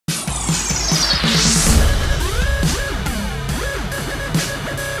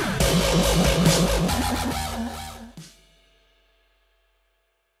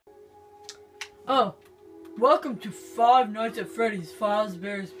Welcome to Five Nights at Freddy's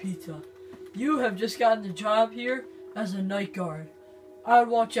Fazbear's Pizza. You have just gotten the job here as a night guard. I would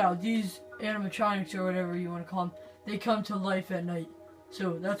watch out. These animatronics or whatever you want to call them, they come to life at night.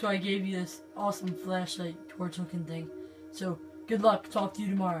 So that's why I gave you this awesome flashlight torch looking thing. So good luck. Talk to you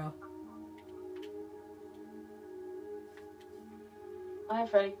tomorrow. Hi,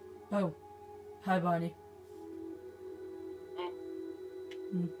 Freddy. Oh. Hi, Bonnie. Hey.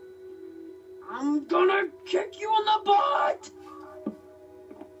 Hmm. I'm gonna kick you in the butt!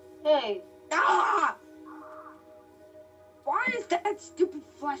 Hey. Ah! Why is that stupid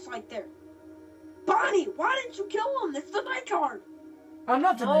flashlight there? Bonnie, why didn't you kill him? That's the night guard. I'm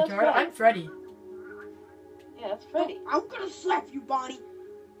not the night guard. Freddy. I'm Freddy. Yeah, that's Freddy. I'm gonna slap you, Bonnie.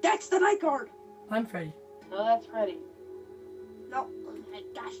 That's the night guard. I'm Freddy. No, that's Freddy. No, oh my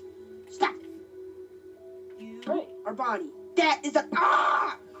gosh. Stop it. You Freddy. are Bonnie. That is a...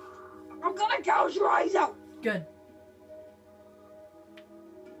 Ah! I'm gonna gouge your eyes out. Good.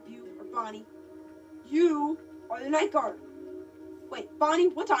 You are Bonnie. You are the night guard. Wait, Bonnie,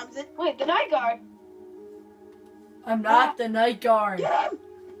 what time is it? Wait, the night guard. I'm not the night guard. Get him!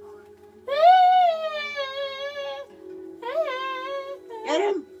 Get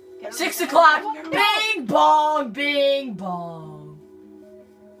him! Get him. 6 o'clock. Get him. Bing bong, bing bong.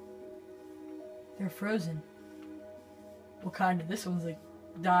 They're frozen. What kind of? This one's like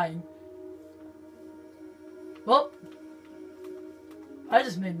dying. Well, I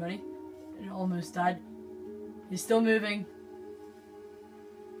just made money. It almost died. He's still moving.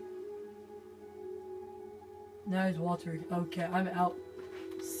 Now he's Walter. Okay, I'm out.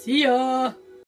 See ya!